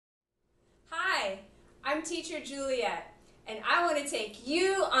I'm teacher Juliette, and I want to take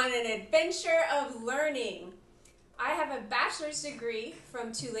you on an adventure of learning. I have a bachelor's degree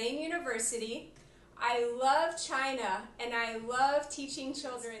from Tulane University. I love China, and I love teaching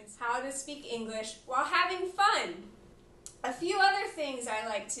children how to speak English while having fun. A few other things I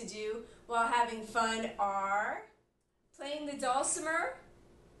like to do while having fun are playing the dulcimer,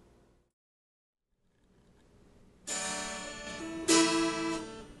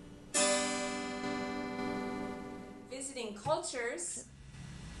 visiting cultures,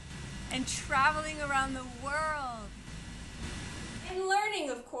 and traveling around the world. and learning,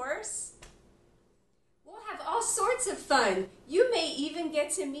 of course. We'll have all sorts of fun. You may even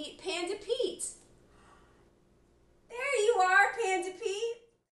get to meet Panda Pete. There you are, Panda Pete.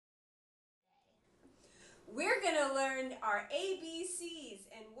 We're going to learn our ABCs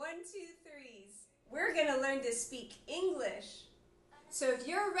and 1, 2, 3s. We're going to learn to speak English. So if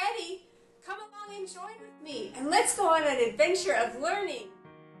you're ready, come along and join with me, and let's go on an adventure of learning.